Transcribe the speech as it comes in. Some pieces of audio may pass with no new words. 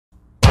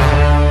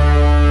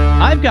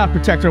I've got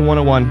Protector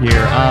 101 here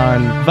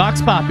on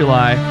Vox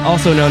Populi,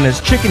 also known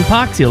as Chicken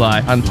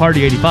Poxuli on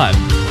Party 85.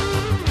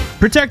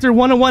 Protector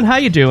 101, how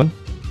you doing?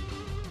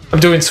 I'm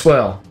doing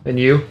swell. And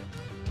you?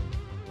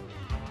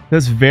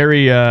 That's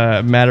very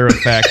matter of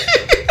fact.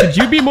 Could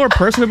you be more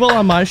personable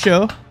on my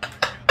show?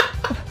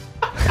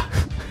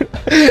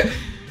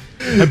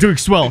 I'm doing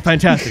swell.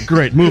 Fantastic.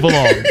 Great. Move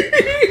along.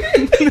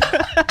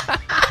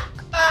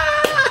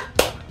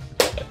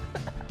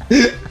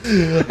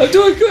 I'm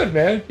doing good,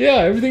 man. Yeah,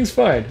 everything's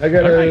fine. I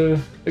got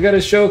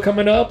a show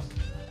coming up.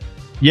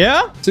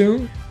 Yeah?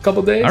 Soon. A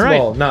couple days. All right.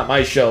 Well, not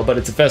my show, but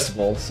it's a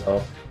festival,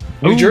 so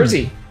New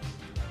Jersey.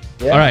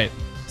 Yeah. All right.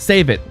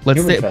 Save it.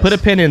 Let's put a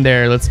pin in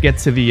there. Let's get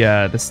to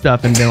the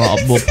stuff, and then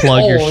we'll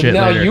plug your shit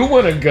now later. You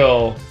want to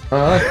go,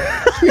 huh?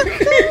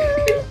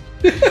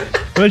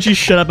 Why don't you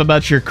shut up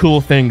about your cool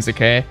things,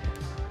 okay?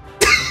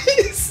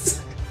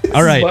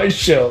 All right. It's my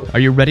show.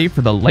 Are you ready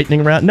for the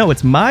lightning round? No,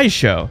 it's my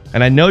show.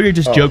 And I know you're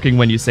just joking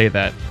when you say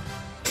that.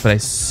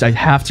 But I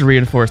have to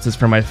reinforce this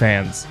for my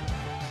fans.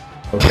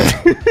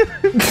 Okay.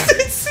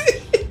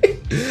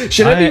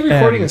 Should I be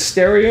recording in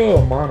stereo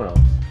or mono?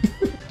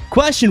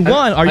 Question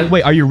one.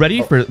 Are you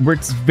ready for...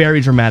 It's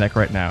very dramatic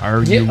right now.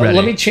 Are you ready?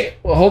 Let me change...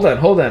 Well, hold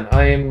on.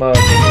 I am...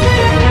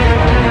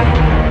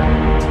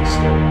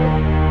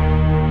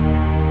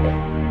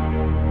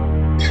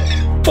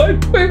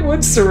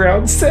 5.1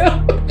 surround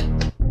sound.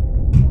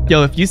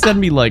 Yo, if you send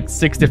me like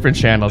 6 different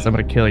channels, I'm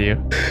gonna kill you.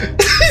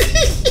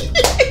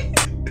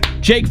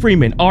 Jake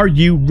Freeman, are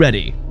you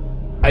ready?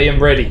 I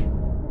am ready.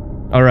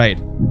 All right.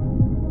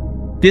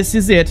 This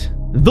is it.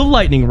 The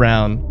lightning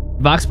round.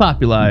 Vox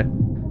Populi.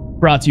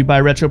 Brought to you by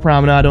Retro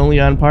Promenade, only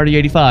on Party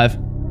 85.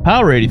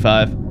 Power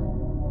 85.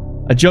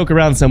 I joke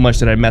around so much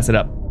that I mess it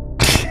up.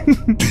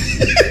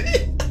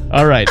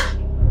 All right.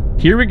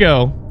 Here we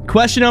go.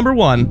 Question number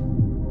 1.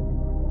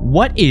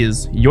 What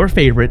is your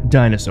favorite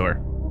dinosaur?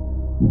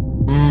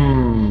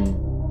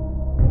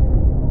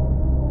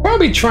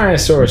 Probably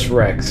Tyrannosaurus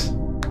Rex.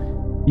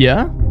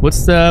 Yeah?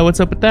 What's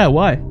up with that?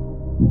 Why?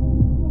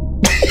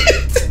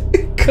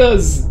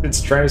 Because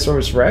it's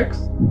Tyrannosaurus Rex.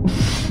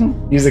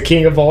 He's the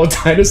king of all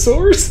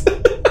dinosaurs.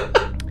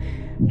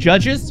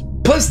 Judges?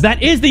 Plus,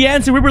 that is the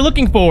answer we were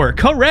looking for.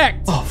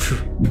 Correct. Oh,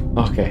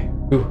 okay.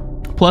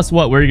 Ooh. Plus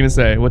what? What are you gonna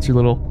say? What's your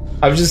little...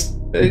 I was just...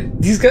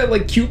 he's got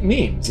like cute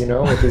memes, you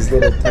know, with his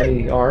little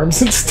tiny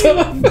arms and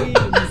stuff.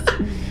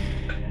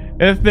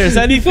 If there's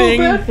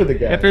anything, I feel bad for the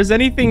guy. If there's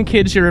anything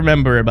kids should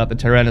remember about the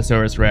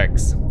Tyrannosaurus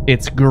Rex,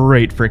 it's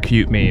great for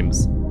cute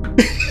memes.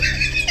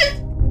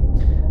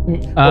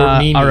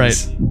 Memes. All right,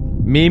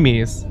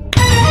 memes.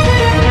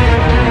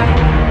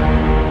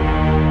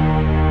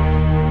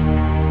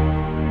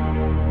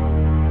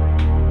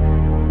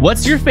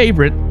 What's your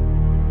favorite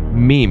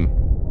meme?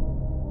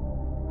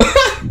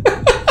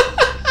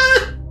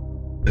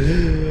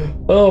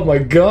 Oh my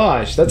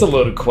gosh, that's a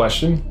loaded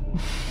question.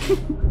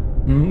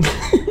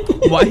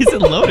 Why is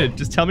it loaded?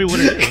 Just tell me what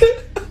it is.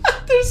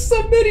 There's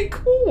so many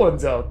cool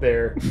ones out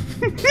there.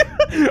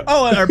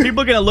 Oh, are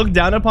people gonna look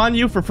down upon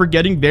you for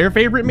forgetting their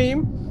favorite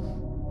meme?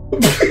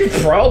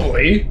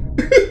 Probably.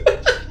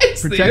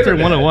 Protector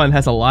 101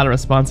 has a lot of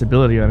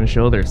responsibility on his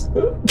shoulders.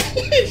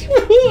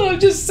 Well, I'm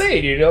just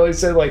saying, you know, he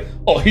said like,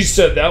 oh, he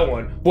said that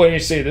one. Why didn't you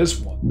say this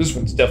one? This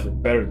one's definitely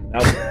better than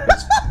that one.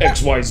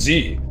 It's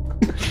XYZ.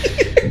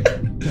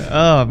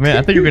 Oh man,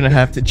 I think you're gonna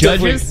have to.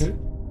 Judges,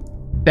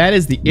 that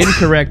is the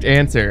incorrect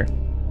answer.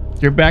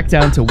 You're back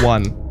down to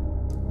 1.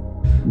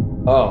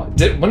 Oh,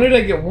 when did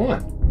I get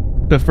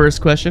 1? The first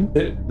question,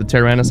 the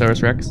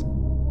Tyrannosaurus Rex.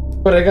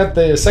 But I got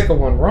the second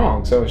one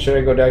wrong, so should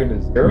I go down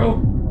to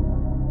 0?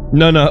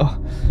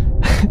 No.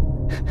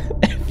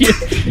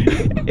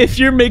 If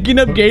you're making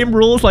up game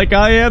rules like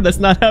I am, that's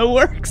not how it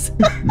works.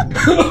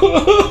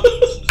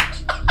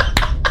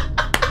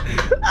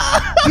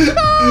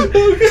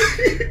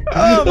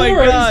 Oh my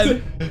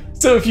god.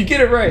 So if you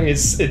get it right,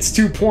 it's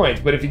 2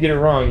 points, but if you get it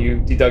wrong, you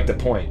deduct a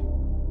point.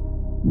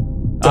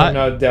 So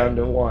now down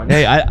to 1.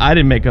 Hey, I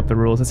didn't make up the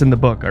rules. It's in the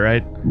book, all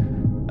right?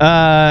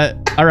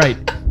 All right.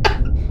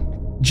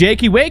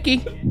 Jakey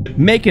Wakey,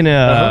 making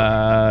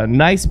a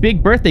nice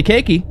big birthday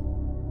cakey.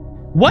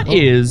 What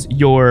is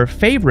your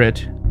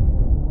favorite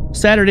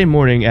Saturday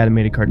morning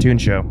animated cartoon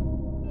show?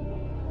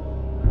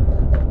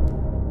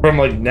 From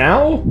like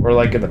now or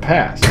like in the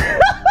past?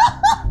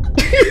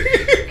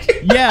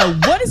 Yeah,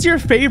 what is your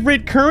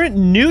favorite current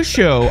new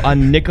show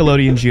on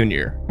Nickelodeon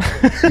Jr.?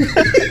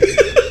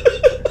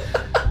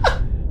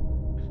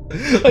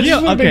 I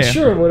just want to make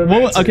sure what I'm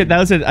answering. Okay, that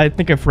was it. I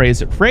think I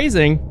phrased it.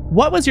 Phrasing.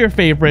 What was your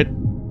favorite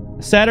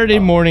Saturday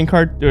morning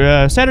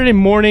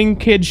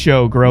kid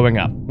show growing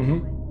up?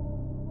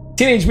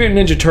 Teenage Mutant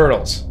Ninja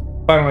Turtles.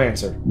 Final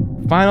answer.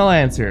 Final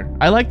answer.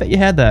 I like that you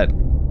had that.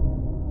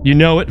 You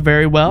know it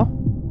very well.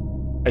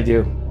 I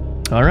do.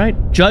 All right,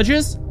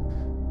 judges.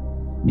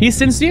 He's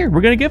sincere.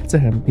 We're gonna give it to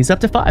him. He's up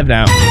to 5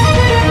 now.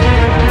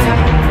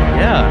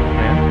 Yeah,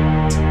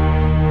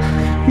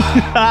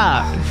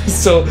 man.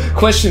 So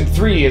question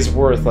 3 is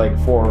worth like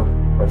 4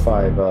 or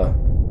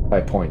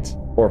 5 points.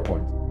 4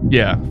 points.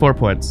 Yeah, 4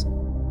 points.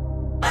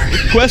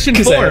 Question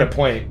Because I had a 4.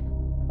 point.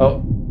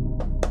 Oh,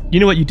 You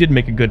know what? You did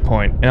make a good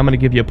point, and I'm going to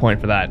give you a point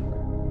for that.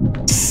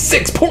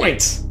 6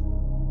 points.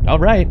 All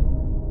right.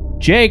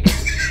 Jake,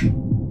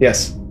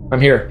 Yes,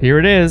 I'm here. here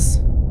it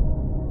is.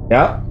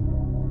 Yeah.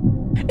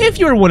 If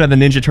you were one of the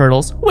Ninja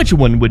Turtles, which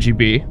one would you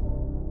be?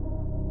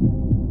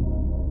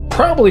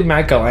 Probably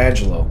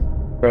Michelangelo.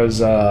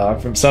 Because I'm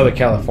from Southern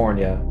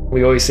California.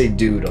 We always say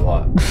dude a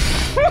lot.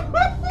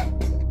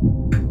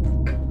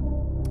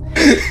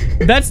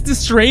 That's the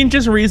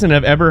strangest reason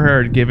I've ever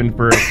heard given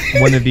for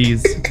one of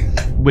these.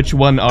 Which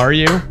one are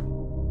you?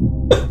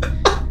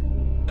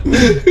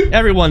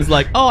 Everyone's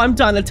like, oh, I'm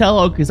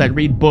Donatello because I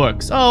read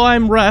books. Oh,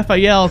 I'm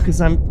Raphael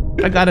because I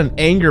got an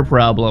anger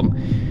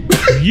problem.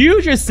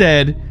 You just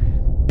said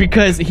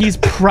because he's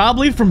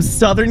probably from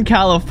Southern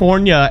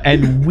California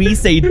and we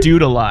say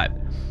dude a lot.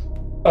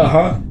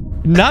 Uh-huh.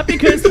 Not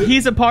because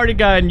he's a party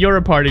guy and you're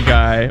a party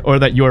guy, or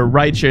that you're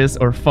righteous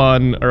or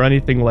fun or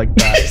anything like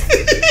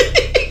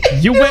that.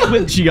 You went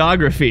with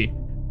geography.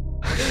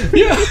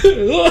 Yeah.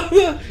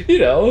 You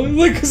know,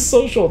 like a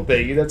social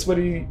thing. That's what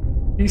he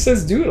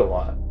says dude a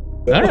lot.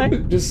 So, All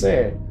right. Just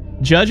saying.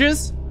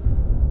 Judges,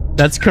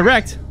 that's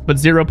correct, but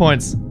 0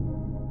 points.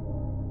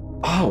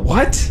 Oh,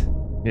 what?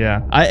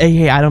 Yeah.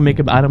 Hey, I don't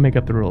make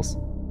up the rules.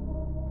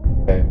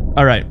 Okay.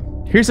 All right.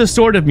 Here's a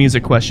sort of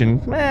music question.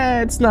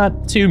 It's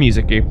not too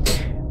musicy.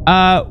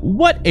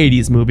 What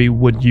 80s movie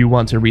would you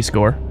want to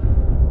rescore?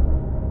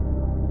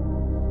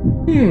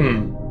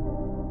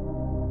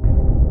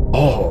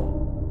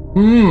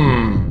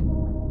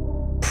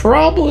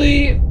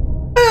 Probably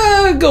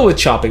go with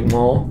Chopping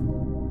Mall.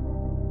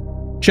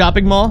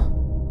 Chopping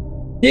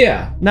Mall?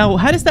 Yeah. Now,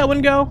 how does that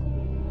one go?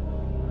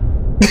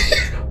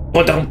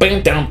 No.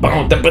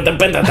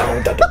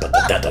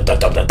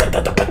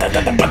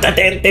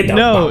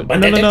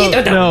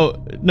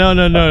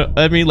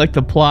 I mean, like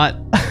the plot.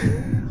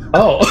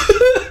 Oh.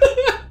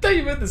 I thought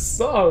you meant the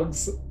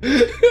songs.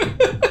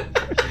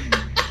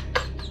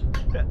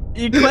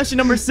 Question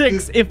number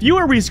 6. If you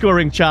were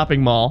rescoring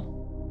Chopping Mall,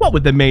 what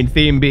would the main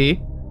theme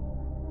be?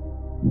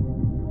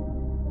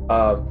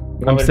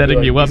 I'm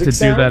setting you up to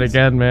do that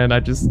again, man.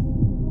 I just...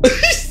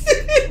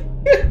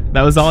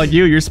 That was all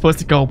you. You're supposed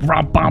to go...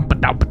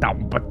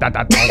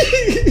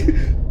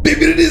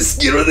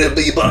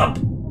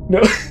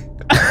 No.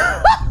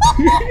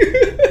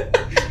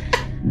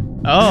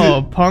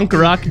 Oh, punk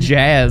rock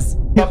jazz.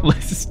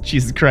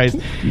 Jesus Christ.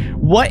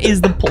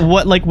 What's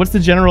the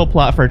general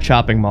plot for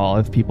Chopping Mall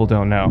if people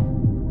don't know?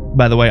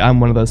 By the way,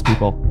 I'm one of those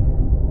people.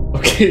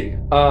 Okay.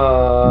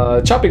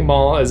 Chopping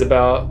Mall is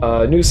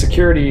about new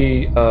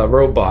security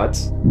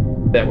robots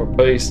that were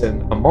placed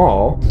in a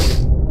mall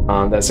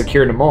that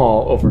secured a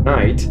mall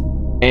overnight.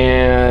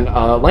 And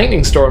a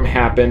lightning storm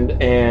happened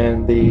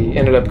and they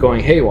ended up going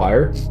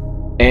haywire.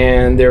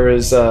 And there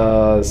was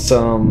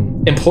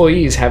some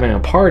employees having a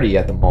party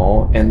at the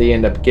mall, and they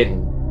end up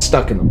getting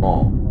stuck in the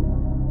mall,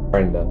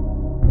 trying to,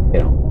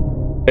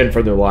 fend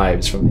for their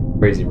lives from the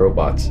crazy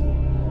robots.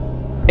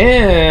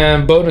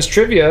 And bonus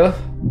trivia,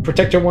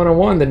 Protector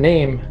 101, the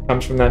name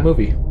comes from that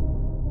movie.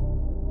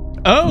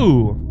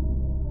 Oh,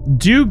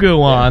 do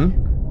go on.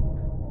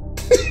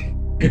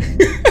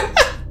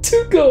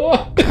 To go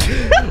on.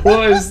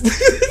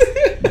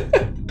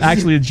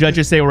 Actually, the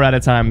judges say we're out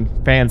of time.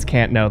 Fans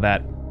can't know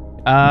that.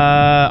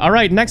 All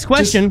right, next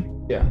question.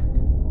 Yeah.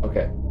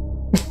 Okay.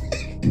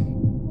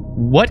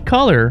 What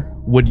color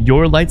would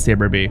your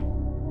lightsaber be?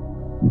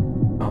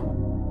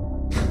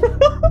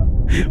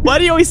 Why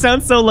do you always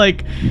sound so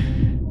like,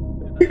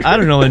 I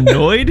don't know,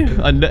 annoyed?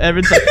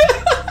 Every time,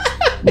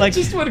 like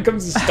just when it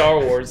comes to Star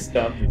Wars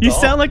stuff. You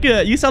sound like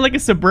a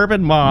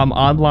suburban mom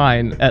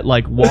online at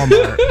like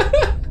Walmart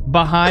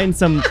behind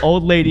some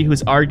old lady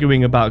who's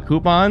arguing about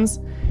coupons,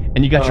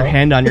 and you got your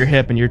hand on your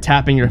hip and you're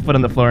tapping your foot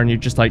on the floor and you're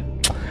just like,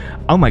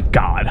 oh my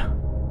god.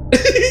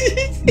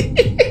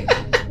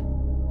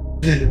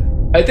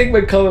 I think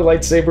my color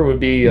lightsaber would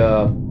be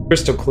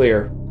crystal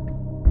clear.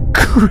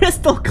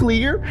 Crystal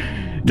clear?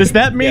 Does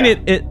that mean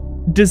it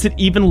does it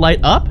even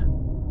light up?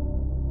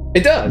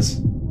 It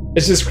does.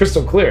 It's just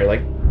crystal clear.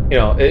 Like,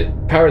 it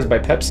powers by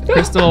Pepsi.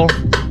 Crystal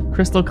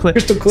clear.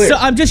 Crystal clear. So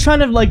I'm just trying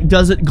to like,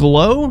 does it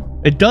glow?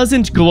 It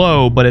doesn't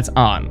glow, but it's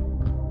on.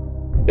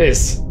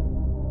 This.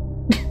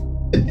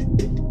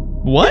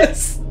 What?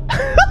 Yes.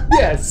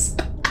 Yes.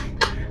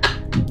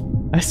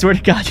 I swear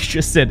to God, you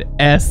just said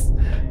S.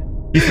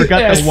 You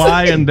forgot S. the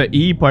Y and the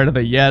E part of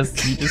the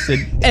yes. You just said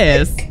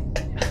S.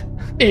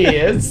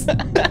 Yes.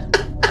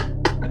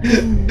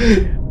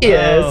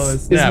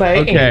 Yes. Is my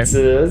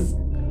answers.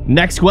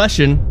 Next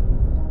question.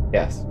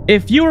 Yes.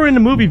 If you were in a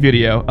movie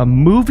video,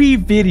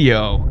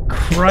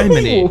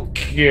 criminy.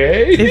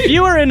 Okay. If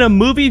you were in a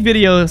movie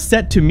video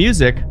set to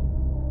music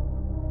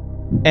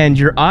and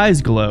your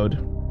eyes glowed,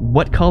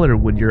 what color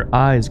would your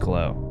eyes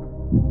glow?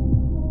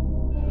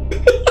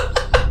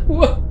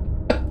 What?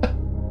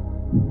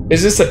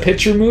 Is this a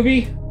picture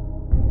movie?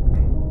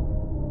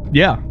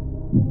 Yeah.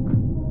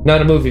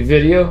 Not a movie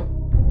video?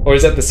 Or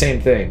is that the same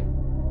thing?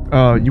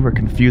 Oh, you were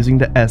confusing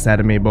the S out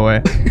of me,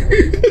 boy.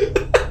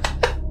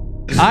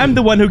 I'm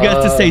the one who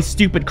gets to say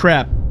stupid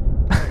crap.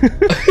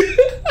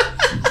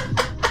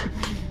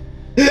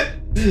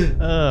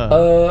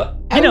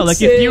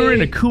 If you were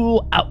in a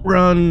cool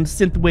Outrun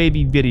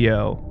synthwavey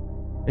video,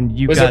 and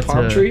you got it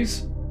palm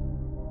trees?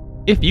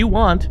 If you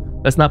want,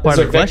 that's not part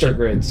of the question. Vector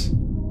grids.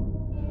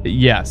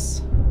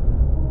 Yes.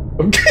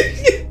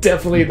 Okay,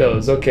 definitely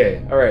those.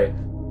 Okay, all right.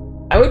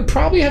 I would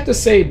probably have to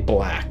say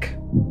black.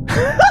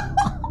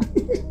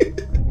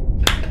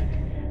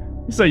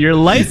 So your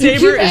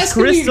lightsaber is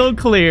crystal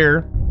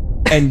clear,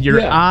 and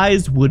your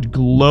eyes would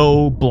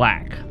glow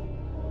black.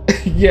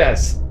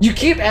 Yes. You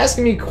keep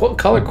asking me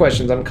color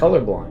questions. I'm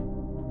colorblind.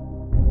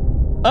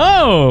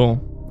 Oh,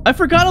 I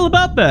forgot all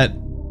about that.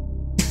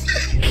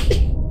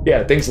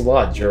 Yeah, thanks a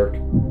lot, jerk.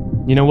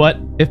 You know what?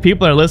 If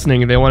people are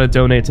listening and they want to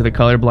donate to the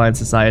Colorblind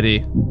Society,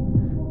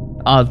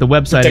 the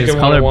website is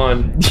Color.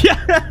 Yeah.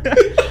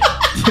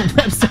 The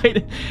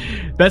website.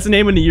 That's the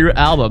name of your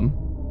album.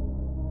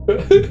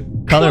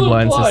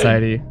 Colorblind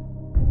Society.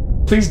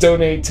 Please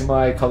donate to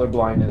my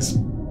colorblindness.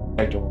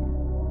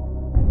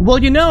 Well,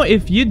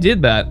 if you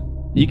did that,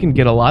 you can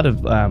get a lot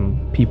of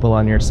people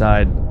on your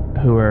side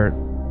who are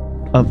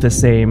of the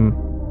same.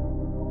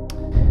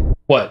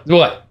 What?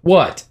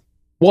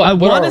 I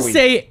want to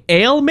say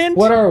ailment.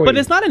 What are we? But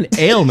it's not an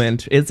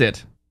ailment, is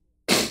it?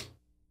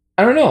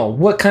 I don't know.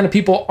 What kind of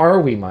people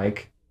are we,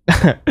 Mike?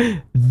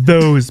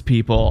 Those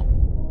people.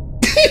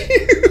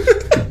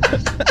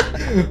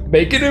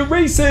 Making it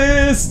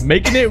racist.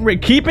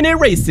 Keeping it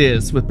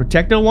racist with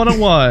Protecto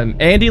 101.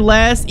 Andy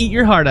Lass, eat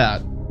your heart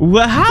out.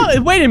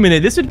 Well, wait a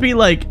minute. This would be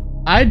like,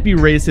 I'd be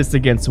racist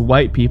against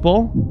white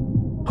people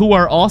who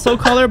are also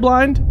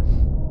colorblind.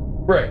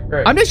 Right.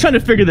 I'm just trying to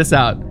figure this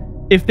out.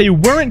 If they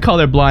weren't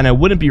colorblind, I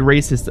wouldn't be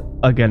racist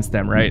against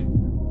them, right?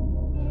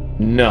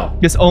 No.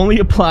 This only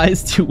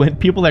applies to when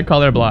people are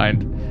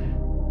colorblind.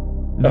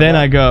 Then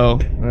I go,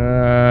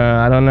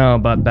 I don't know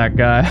about that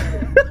guy.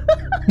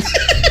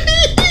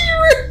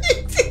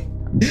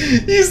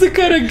 He's the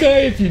kind of guy,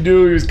 if you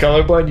knew he was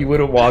colorblind, you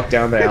wouldn't walk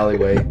down the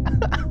alleyway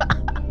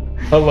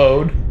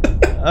alone.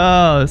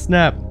 Oh,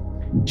 snap.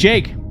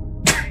 Jake.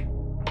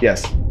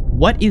 Yes.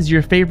 What is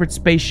your favorite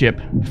spaceship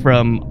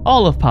from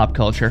all of pop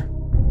culture?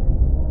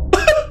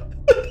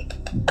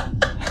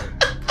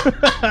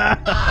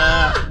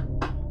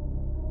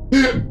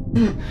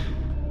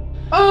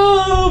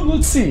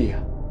 Let's see.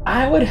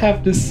 I would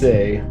have to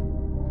say,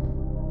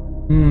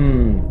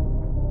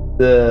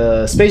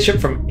 the spaceship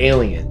from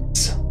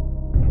Aliens.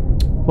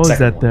 What was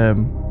that?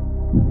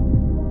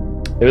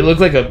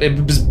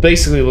 It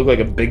basically looked like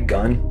a big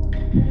gun.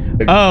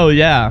 Oh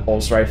yeah,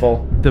 pulse rifle.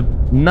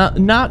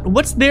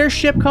 What's their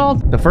ship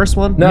called? The first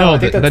one? No, I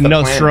think that's the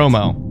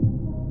Nostromo.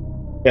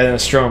 Yeah, the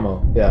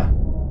Nostromo. Yeah.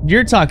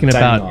 You're talking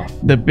about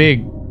the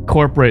big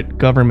corporate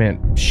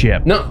government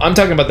ship. No, I'm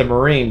talking about the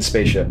Marine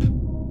spaceship.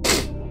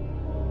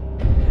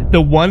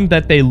 The one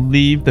that they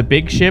leave the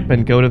big ship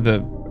and go to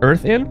the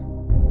Earth in?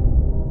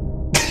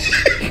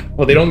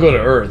 Well, they don't go to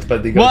Earth,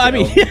 but they go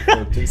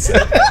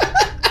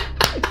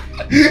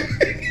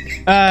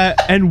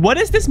and what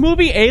is this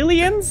movie,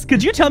 Aliens?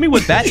 Could you tell me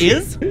what that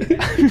is?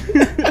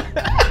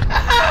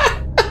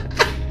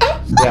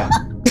 Yeah.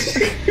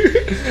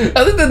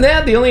 Other than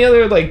that, the only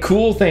other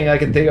cool thing I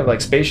can think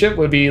of spaceship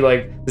would be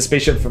the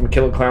spaceship from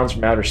Killer Clowns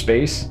from Outer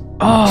Space.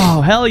 Oh,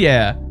 hell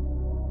yeah.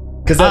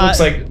 Because that looks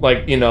like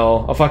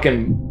a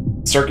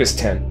fucking circus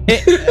tent.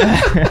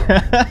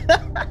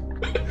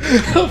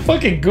 How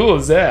fucking cool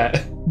is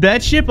that?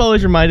 That ship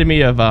always reminded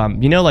me of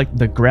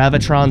the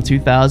Gravitron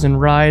 2000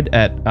 ride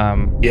at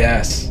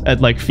yes, at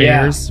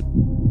fairs.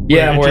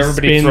 Yeah, where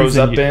everybody throws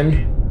up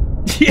in.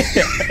 Yeah.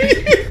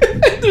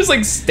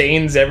 There's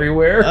stains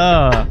everywhere.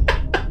 Well,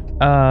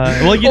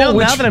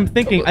 now that I'm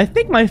thinking, I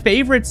think my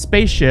favorite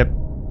spaceship,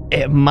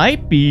 it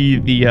might be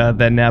the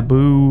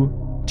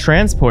Naboo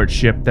transport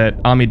ship that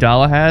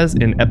Amidala has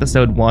in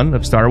Episode 1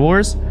 of Star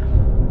Wars.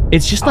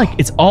 It's just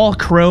it's all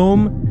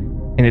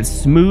chrome, and it's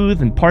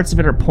smooth, and parts of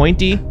it are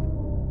pointy.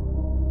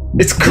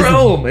 It's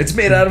chrome. It's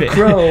made out of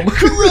chrome.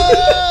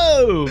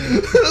 Chrome.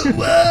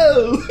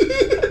 Whoa.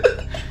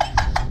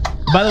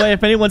 By the way,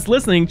 if anyone's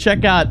listening,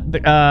 check out the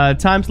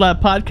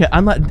Timeslap podcast.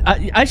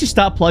 I should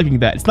stop plugging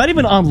that. It's not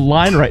even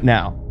online right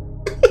now.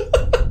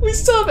 We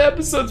still have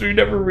episodes we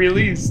never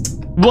released.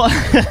 Well,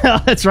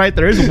 that's right.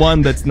 There is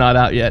one that's not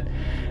out yet.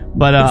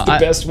 But it's the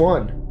best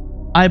one.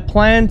 I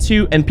plan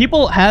to, and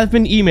people have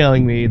been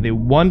emailing me. They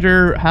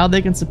wonder how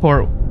they can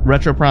support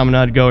Retro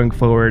Promenade going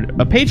forward.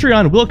 A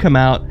Patreon will come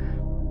out,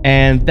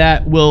 and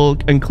that will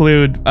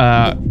include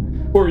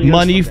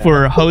money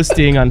for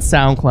hosting on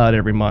SoundCloud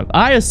every month.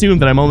 I assume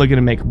that I'm only going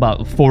to make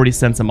about 40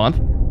 cents a month.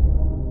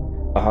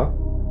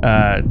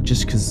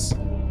 Just because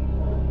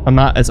I'm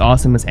not as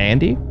awesome as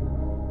Andy.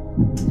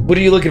 What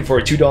are you looking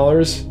for?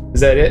 $2?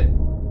 Is that it?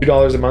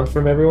 $2 a month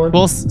from everyone?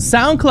 Well,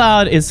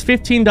 SoundCloud is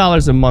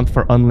 $15 a month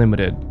for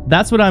unlimited.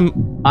 That's what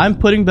I'm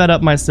putting that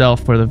up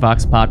myself for the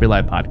Vox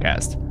Populi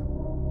podcast.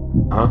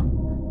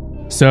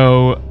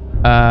 So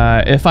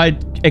if I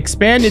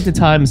expand it to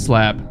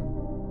Timeslap,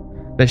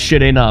 that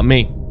shit ain't on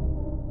me.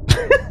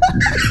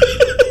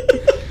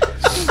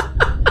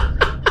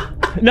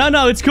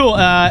 No, it's cool.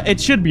 It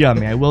should be on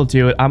me. I will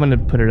do it. I'm gonna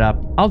put it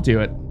up. I'll do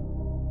it.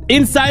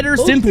 Insider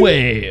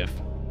Synthwave.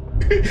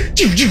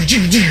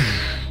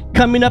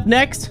 Coming up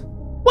next,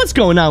 what's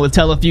going on with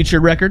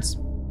Telefuture Records?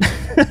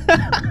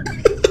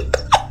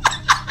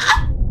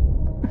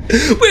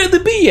 Where they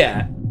be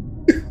at?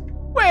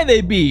 Where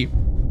they be?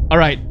 All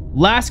right,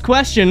 last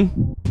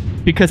question,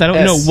 because I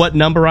don't know what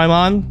number I'm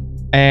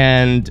on,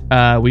 and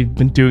we've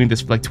been doing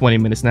this for like 20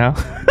 minutes now.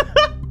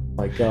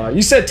 My God,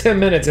 you said 10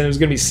 minutes and it was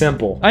gonna be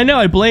simple. I know,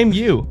 I blame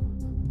you.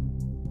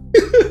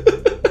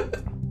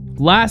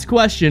 Last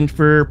question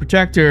for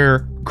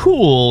Protector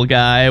Cool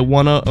Guy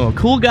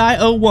Cool Guy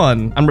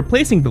 01. I'm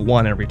replacing the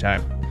 1 every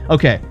time.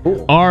 Okay,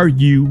 cool. Are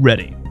you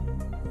ready?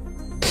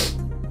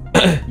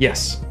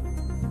 Yes.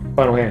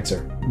 Final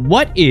answer.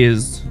 What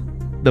is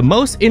the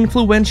most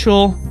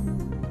influential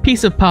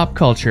piece of pop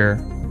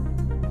culture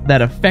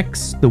that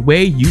affects the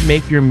way you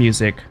make your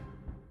music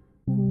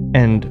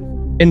and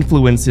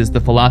influences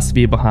the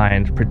philosophy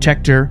behind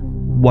Protector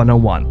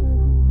 101?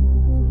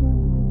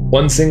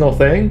 One single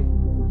thing?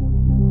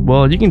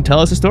 Well, you can tell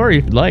us a story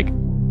if you'd like.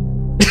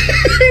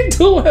 I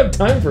don't have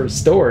time for a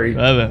story.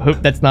 I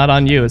hope that's not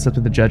on you. It's up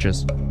to the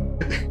judges.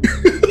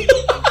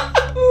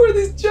 Who are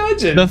these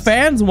judges? The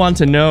fans want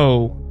to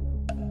know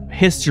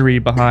history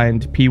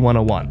behind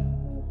P101.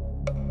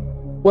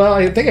 Well,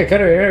 I think I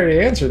kind of already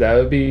answered that. It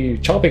would be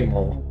Chopping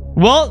Mall.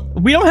 Well,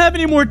 we don't have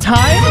any more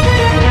time.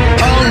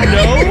 Oh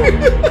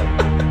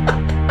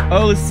no!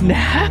 Oh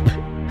snap!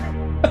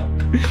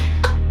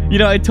 You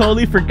know, I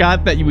totally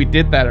forgot that we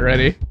did that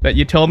already. That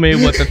you told me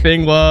what the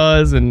thing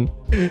was, and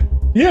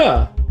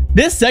yeah,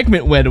 this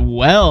segment went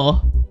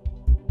well.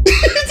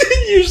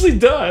 It usually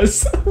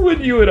does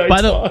when you and I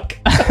talk.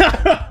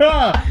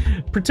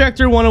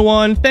 Protector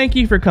 101, thank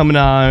you for coming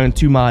on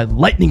to my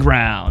lightning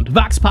round,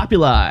 Vox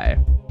Populi.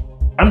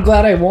 I'm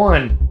glad I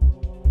won.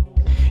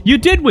 You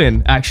did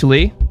win,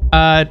 actually.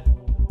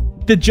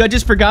 The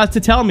judges forgot to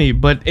tell me,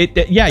 but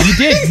yeah, you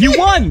did. You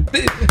won.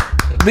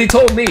 They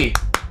told me.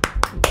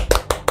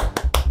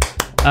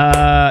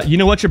 You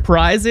know what your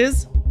prize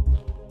is?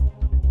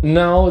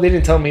 No, they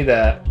didn't tell me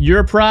that.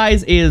 Your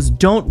prize is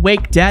Don't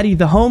Wake Daddy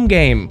the home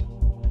game.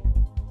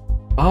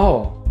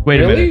 Oh, wait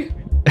really? a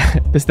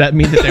minute. Does that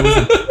mean that there was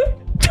a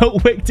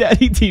Don't Wake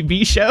Daddy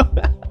TV show?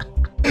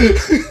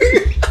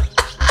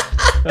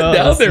 Oh,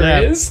 now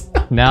there is.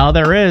 Now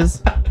there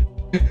is.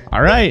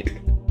 All right.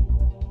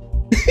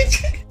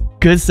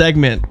 Good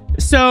segment.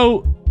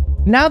 So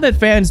now that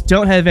fans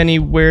don't have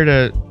anywhere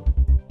to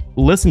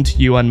listen to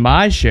you on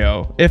my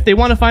show, if they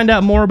want to find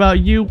out more about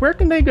you, where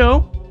can they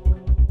go?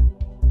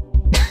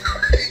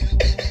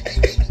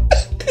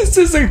 Is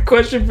this a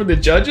question for the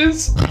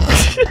judges?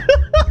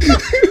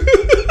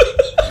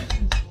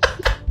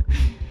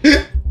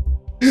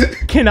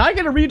 Can I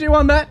get a redo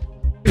on that?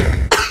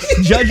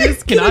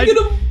 Judges, can I get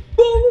a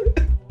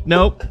mulligan?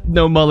 Nope,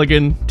 no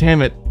mulligan.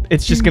 Damn it.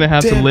 It's just gonna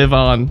have to live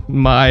on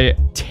my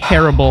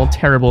terrible,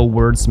 terrible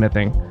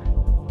wordsmithing.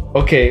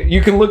 Okay,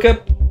 you can look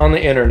up on the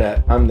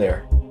internet. I'm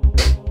there.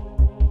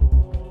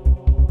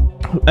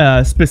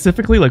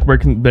 Specifically, like, where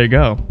can they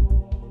go?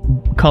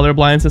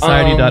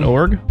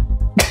 ColorblindSociety.org?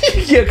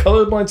 Yeah,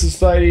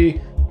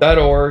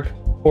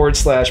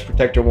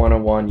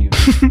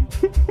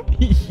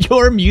 colorblindSociety.org/Protector101.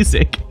 Your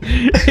music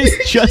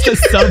is just a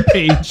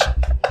subpage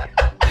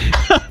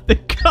of the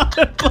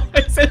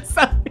Colorblind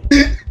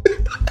Society.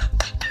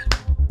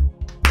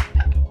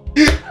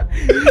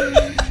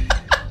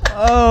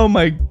 Oh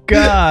my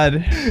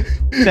God.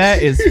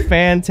 That is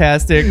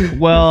fantastic.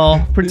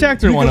 Well,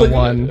 Protector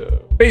 101.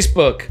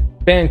 Facebook,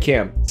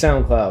 Bandcamp,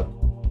 SoundCloud,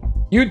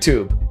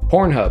 YouTube,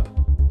 Pornhub,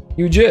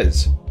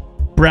 UJizz,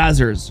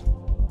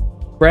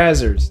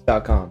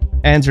 Brazzers.com,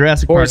 and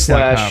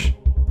JurassicPark.com.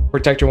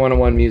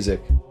 /Protector101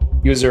 Music.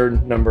 User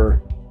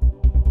number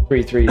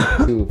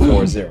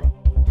 33240.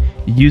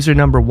 User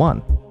number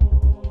 1.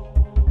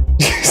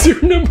 User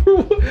number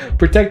 1.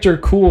 Protector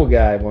Cool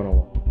Guy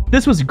 101.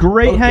 This was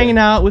great hanging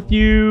out with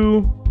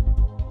you.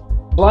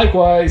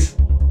 Likewise.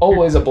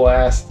 Always a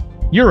blast.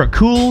 You're a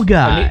cool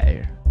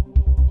guy.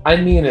 I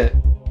mean it.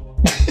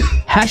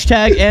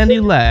 Hashtag Andy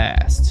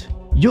Last.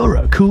 You're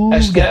a cool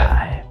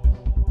guy.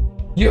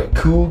 You're a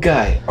cool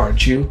guy,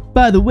 aren't you?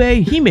 By the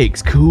way, he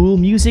makes cool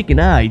music and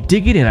I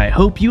dig it and I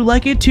hope you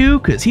like it too,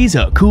 cause he's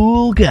a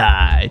cool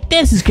guy.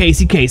 This is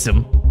Casey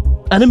Kasem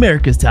on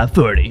America's Top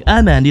 40.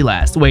 I'm Andy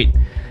Last. Wait,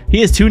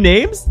 he has 2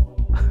 names?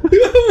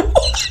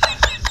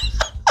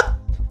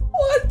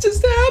 What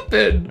just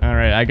happened?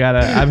 Alright,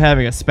 I'm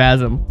having a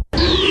spasm.